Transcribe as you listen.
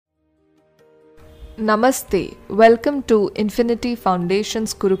Namaste. Welcome to Infinity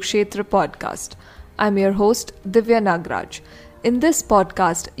Foundation's Kurukshetra podcast. I'm your host, Divya Nagraj. In this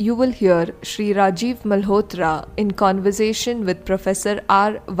podcast, you will hear Sri Rajiv Malhotra in conversation with Professor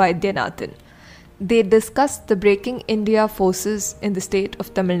R. Vaidyanathan. They discuss the Breaking India forces in the state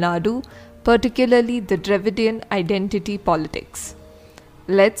of Tamil Nadu, particularly the Dravidian identity politics.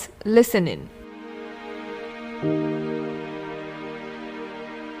 Let's listen in.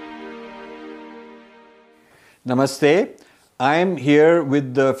 Namaste. I am here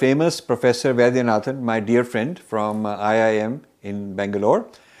with the famous Professor Vaidyanathan, my dear friend from IIM in Bangalore.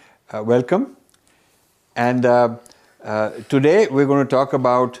 Welcome. And today we're going to talk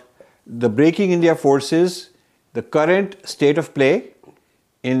about the Breaking India forces, the current state of play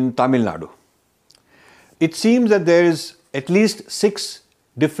in Tamil Nadu. It seems that there is at least 6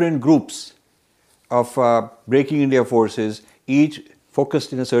 different groups of Breaking India forces, each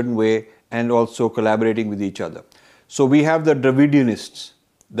focused in a certain way and also collaborating with each other. So we have the Dravidianists.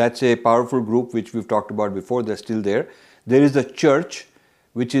 That's a powerful group which we've talked about before. They're still there. There is the church,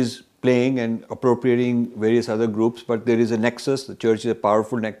 which is playing and appropriating various other groups, but there is a nexus. The church is a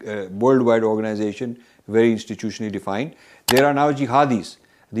powerful worldwide organization, very institutionally defined. There are now jihadis.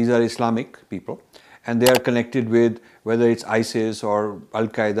 These are Islamic people, and they are connected with whether it's ISIS or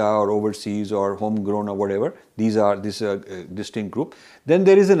Al-Qaeda or overseas or homegrown or whatever. This is a distinct group. Then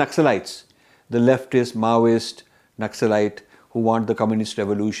there is the Naxalites, the leftist, Maoist, Naxalite who want the communist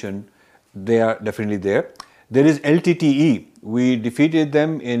revolution. They are definitely there. There is LTTE. We defeated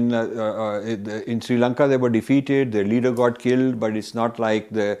them in Sri Lanka. They were defeated. Their leader got killed, but it's not like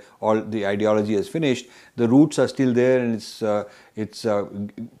all the ideology has finished. The roots are still there, and it's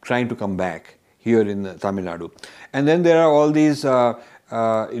trying to come back here in Tamil Nadu. And then there are all these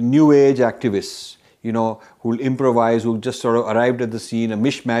new age activists, who improvise, who just sort of arrived at the scene, a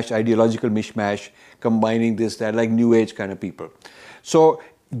mishmash, ideological mishmash, combining this, that, like new age kind of people. So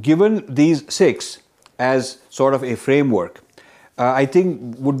given these 6 as sort of a framework, I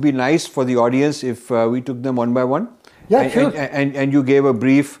think would be nice for the audience if we took them one by one. Yeah, sure. And you gave a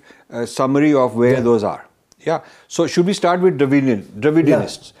brief summary of where those are. Yeah. So should we start with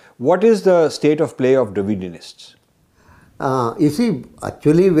Dravidianists? Yeah. What is the state of play of Dravidianists? You see,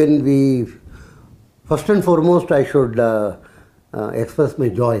 actually when we, first and foremost, I should express my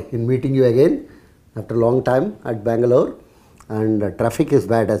joy in meeting you again after a long time at Bangalore. And traffic is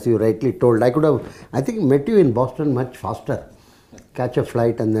bad, as you rightly told. I could have, I think, met you in Boston much faster. Catch a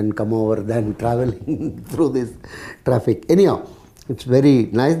flight and then come over than traveling through this traffic. Anyhow, it's very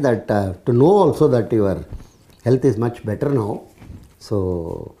nice that to know also that your health is much better now.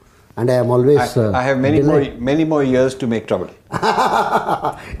 So, and I am always. I have many more years to make trouble. You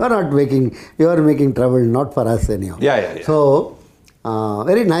are making trouble, not for us anyhow. Yeah. So,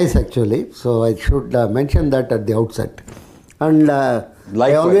 very nice actually. So I should mention that at the outset. And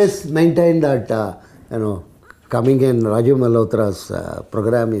I always maintain that coming in Rajiv Malhotra's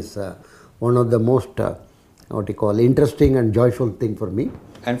program is one of the most interesting and joyful thing for me.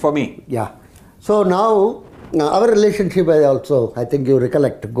 And for me. Yeah. So now our relationship I think you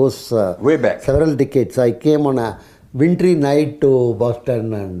recollect, goes way back, several decades. I came on a wintry night to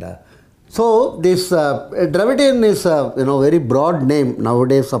Boston, and so this Dravidian is a very broad name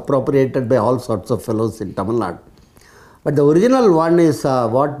nowadays, appropriated by all sorts of fellows in Tamil Nadu. But the original one is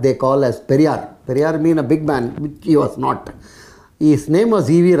what they call as Periyar. Periyar means a big man, which he was not. His name was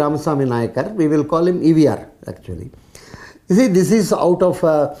E.V. Ramasamy Nayakar. We will call him EVR actually. You see, this is out of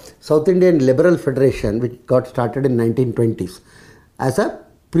South Indian Liberal Federation, which got started in 1920s as a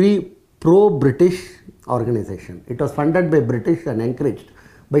pro-British organization. It was funded by British and encouraged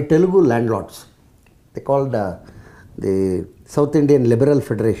by Telugu landlords. They called the South Indian Liberal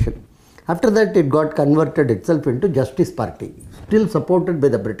Federation. After that, it got converted itself into Justice Party, still supported by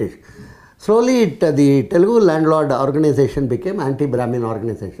the British. Slowly, the Telugu landlord organization became anti-Brahmin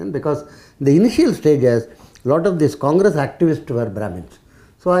organization, because in the initial stages, a lot of these Congress activists were Brahmins.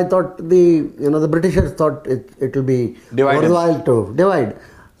 So I thought the Britishers thought it will be worthwhile to divide.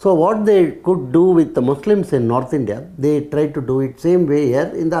 So what they could do with the Muslims in North India, they tried to do it same way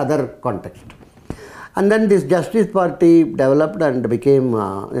here in the other context. And then this Justice Party developed and became,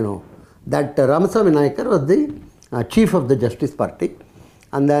 that Ramasamy Nayakar was the chief of the Justice Party.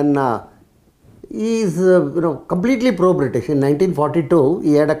 And then he is, completely pro-British. In 1942,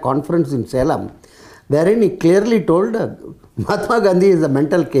 he had a conference in Salem, wherein he clearly told Mahatma Gandhi is a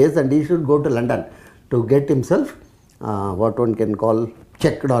mental case and he should go to London to get himself, what one can call,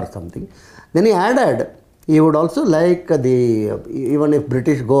 checked or something. Then he added, he would also like even if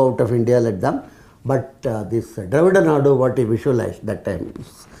British go out of India, let them, but this Dravida Nadu, what he visualized that time,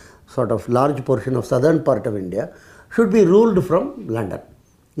 sort of large portion of southern part of India, should be ruled from London.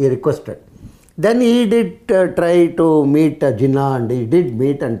 He requested. Then he did try to meet Jinnah, and he did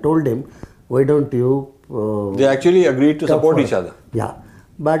meet and told him, why don't you... they actually agreed to support each other. Yeah.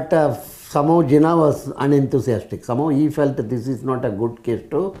 But somehow Jinnah was unenthusiastic. Somehow he felt that this is not a good case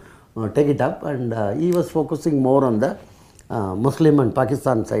to take it up, and he was focusing more on the Muslim and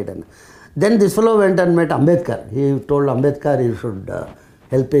Pakistan side. And then this fellow went and met Ambedkar. He told Ambedkar he should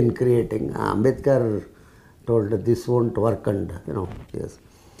help in creating. Ambedkar told that this won't work, and yes.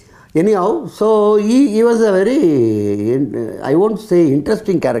 Anyhow, so he was a very, I won't say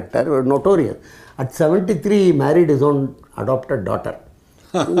interesting character, but notorious. At 73, he married his own adopted daughter,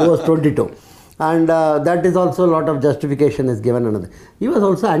 who was 22. And that is also a lot of justification is given another. He was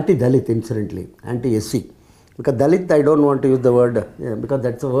also anti-Dalit, incidentally, anti-SC. Because Dalit, I don't want to use the word, because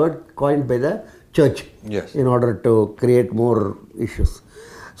that's a word coined by the church. Yes. In order to create more issues.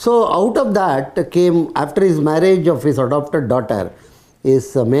 So out of that came, after his marriage of his adopted daughter,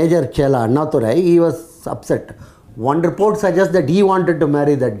 is Major Chela Annadurai. He was upset. One report suggests that he wanted to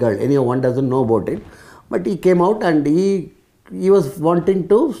marry that girl. Anyhow, one doesn't know about it. But he came out and he was wanting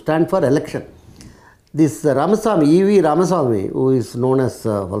to stand for election. This Ramasamy, E.V. Ramasamy, who is known as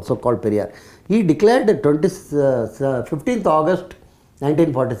also called Periyar, he declared 15th August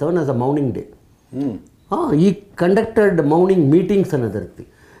 1947 as a Mourning Day. He conducted mourning meetings and other things.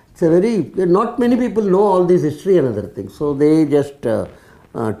 It's a very, not many people know all this history and other things. So they just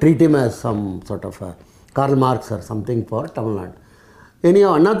treat him as some sort of a Karl Marx or something for Tamil Nadu.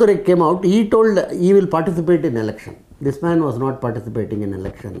 Anyhow, Annadurai came out, he told he will participate in election. This man was not participating in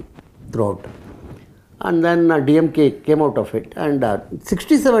election throughout. And then DMK came out of it. And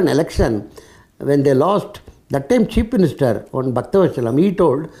 67 election, when they lost, that time Chief Minister on Bhaktavachalam, he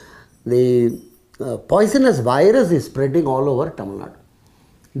told the poisonous virus is spreading all over Tamil Nadu.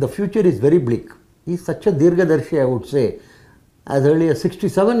 The future is very bleak. He is such a Dirgadarshi, I would say. As early as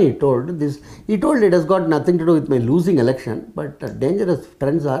 67, he told this. He told it has got nothing to do with my losing election, but dangerous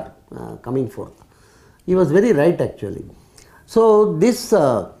trends are coming forth. He was very right, actually. So this,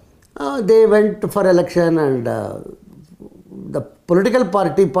 they went for election, and the political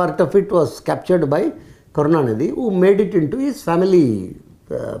party part of it was captured by Karunanidhi, who made it into his family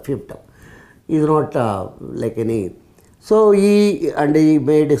fiefdom. He is not like any. So he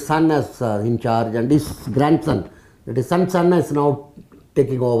made his son as in charge, and his grandson, that his son is now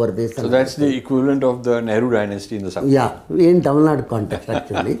taking over this. So that's the equivalent of the Nehru dynasty in the South. Yeah, in Tamil Nadu context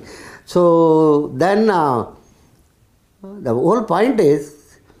actually. So then the whole point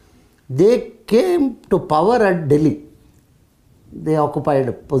is, they came to power at Delhi. They occupied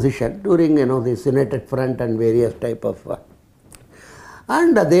a position during the United Front and various type of,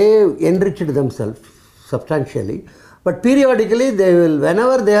 and they enriched themselves substantially. But periodically, they will,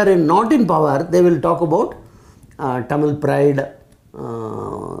 whenever they are not in power, they will talk about Tamil pride,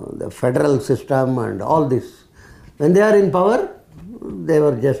 the federal system, and all this. When they are in power, they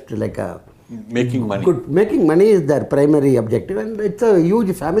were just like making money. Making money is their primary objective, and it's a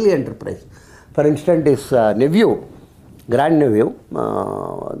huge family enterprise. For instance, his nephew, grandnephew,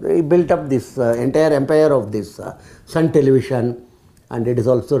 he built up this entire empire of this Sun Television. And it is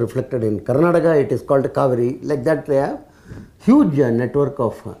also reflected in Karnataka, it is called Kaveri. Like that, they have huge network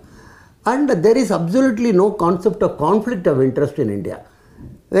of. And there is absolutely no concept of conflict of interest in India.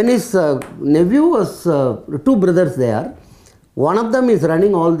 When his nephew was, two brothers there, one of them is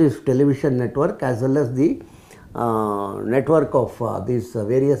running all this television network as well as the network of these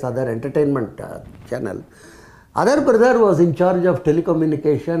various other entertainment channel. Other brother was in charge of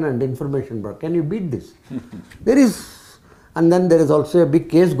telecommunication and information. Can you beat this? There is. And then there is also a big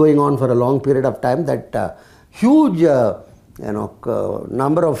case going on for a long period of time that huge,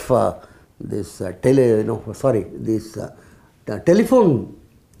 number of this telephone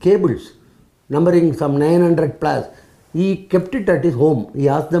cables numbering some 900 plus. He kept it at his home. He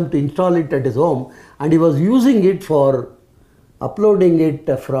asked them to install it at his home, and he was using it for uploading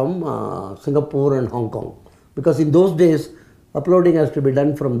it from Singapore and Hong Kong, because in those days uploading has to be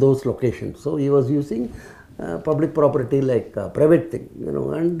done from those locations. So he was using public property like private thing,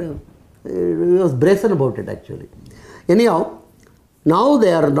 and he was brazen about it actually. Anyhow, now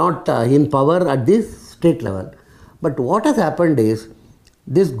they are not in power at this state level, but what has happened is,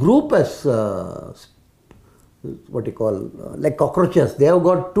 this group has, like cockroaches, they have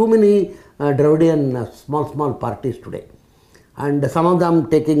got too many Dravidian small parties today, and some of them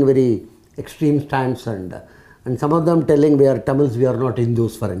taking very extreme stands, and some of them telling we are Tamils, we are not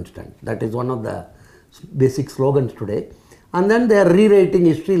Hindus, for instance. That is one of the basic slogans today. And then they are rewriting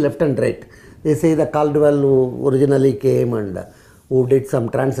history left and right. They say the Caldwell who originally came and who did some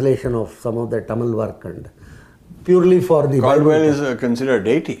translation of some of the Tamil work, and purely for the Caldwell Bible. is considered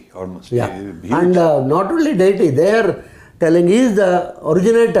deity almost. Yeah, Huge. and not only deity, they are telling he is the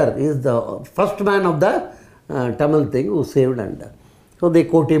originator, he is the first man of the Tamil thing who saved, and so they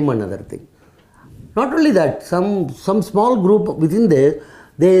quote him another thing. Not only that, some small group within there,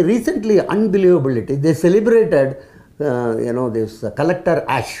 they recently, unbelievability, they celebrated, this collector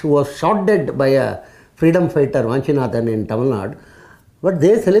Ash, who was shot dead by a freedom fighter, Vanchinathan, in Tamil Nadu. But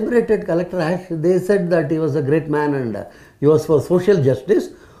they celebrated Collector Ash. They said that he was a great man and he was for social justice.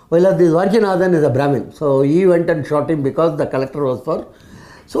 While this Vanchinathan is a Brahmin. So he went and shot him because the collector was for.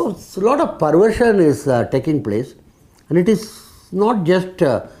 So a lot of perversion is taking place. And it is not just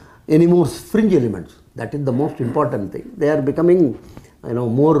any more fringe elements. That is the most important thing. They are becoming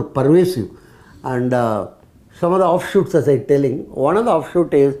more pervasive. And some of the offshoots, as I telling, one of the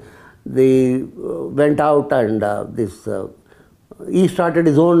offshoot is they went out and he started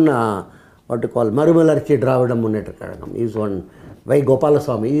his own, what to call, Marumalarchi Dravida Munnetra Kazhagam. He is one, Y.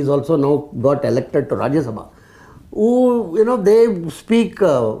 Gopalaswamy. He is also now got elected to Rajya Sabha. Who, they speak,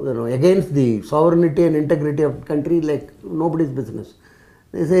 against the sovereignty and integrity of the country like nobody's business.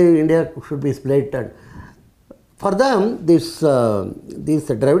 They say India should be split. And for them, these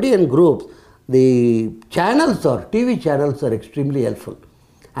Dravidian groups, the channels or TV channels are extremely helpful.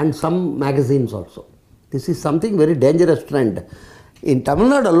 And some magazines also. This is something very dangerous trend. In Tamil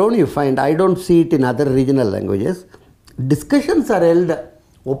Nadu alone you find, I don't see it in other regional languages, discussions are held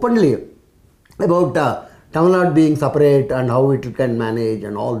openly about Tamil Nadu being separate and how it can manage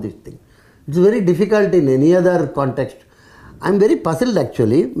and all these things. It's very difficult in any other context. I'm very puzzled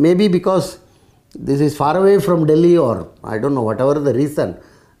actually, maybe because this is far away from Delhi or I don't know, whatever the reason,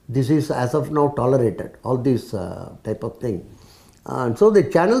 this is as of now tolerated, all this type of thing. And so the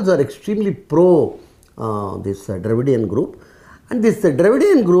channels are extremely pro this Dravidian group, and this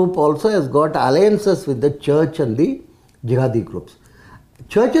Dravidian group also has got alliances with the church and the jihadi groups.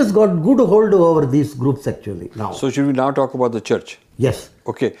 Church has got good hold over these groups actually now. So should we now talk about the church? Yes.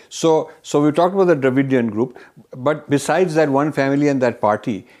 Okay, so we talked about the Dravidian group, but besides that one family and that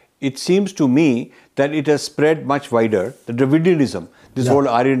party, it seems to me that it has spread much wider, the Dravidianism, this whole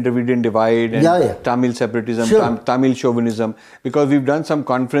Aryan-Dravidian divide and Tamil separatism, Tamil chauvinism, because we've done some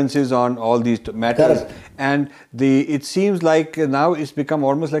conferences on all these matters. Correct. And it seems like now it's become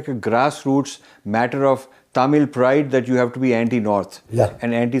almost like a grassroots matter of Tamil pride that you have to be anti-North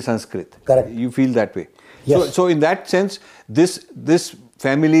and anti-Sanskrit. Correct. You feel that way. Yes. So in that sense, this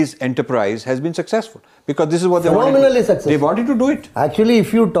family's enterprise has been successful because this is what they wanted. Phenomenally successful. They wanted to do it. Actually,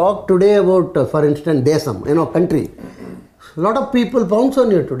 if you talk today about, for instance, Desam, country, a lot of people pounce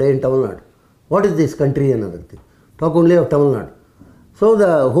on you today in Tamil Nadu. What is this country and other thing? Talk only of Tamil Nadu. So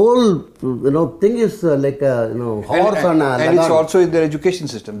the whole, thing is like a, horse on a lagan. And it's also in their education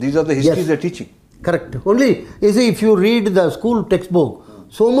system. These are the histories they're teaching. Correct. Only, you see, if you read the school textbook,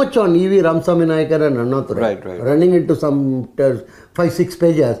 so much on E.V. Ramasamy Nayakar and Annadurai, right. running into some 5-6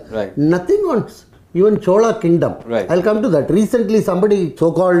 pages, right. Nothing on even Chola kingdom. Right. I'll come to that. Recently, somebody,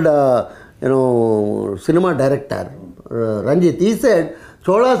 so-called, cinema director, Ranjit, he said,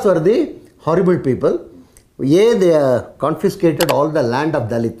 Cholas were the horrible people. They confiscated all the land of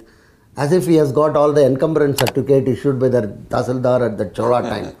Dalit, as if he has got all the encumbrance certificate issued by the Tahsildar at the Chola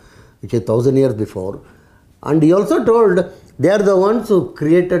time, which is 1000 years before. And he also told they are the ones who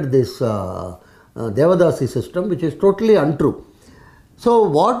created this Devadasi system, which is totally untrue. So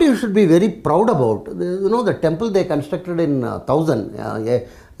what you should be very proud about, the temple they constructed in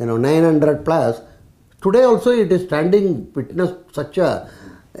 900 plus, today also it is standing witness such a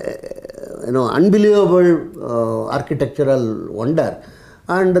unbelievable architectural wonder,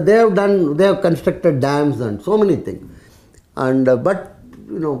 and they have constructed dams and so many things, and but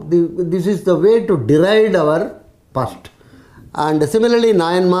this is the way to deride our past. And similarly,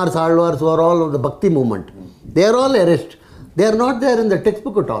 Nayanmars, Alvars were all of the Bhakti movement. They are all erased. They are not there in the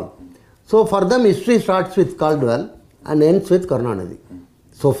textbook at all. So for them, history starts with Caldwell and ends with Karunanidhi.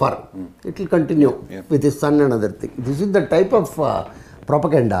 So far, it will continue with his son and other things. This is the type of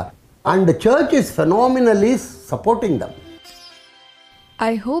propaganda, and the church is phenomenally supporting them.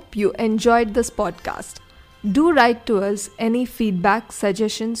 I hope you enjoyed this podcast. Do write to us any feedback,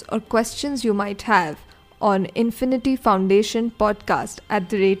 suggestions, or questions you might have on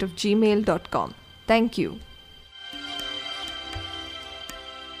infinityfoundationpodcast@gmail.com. Thank you.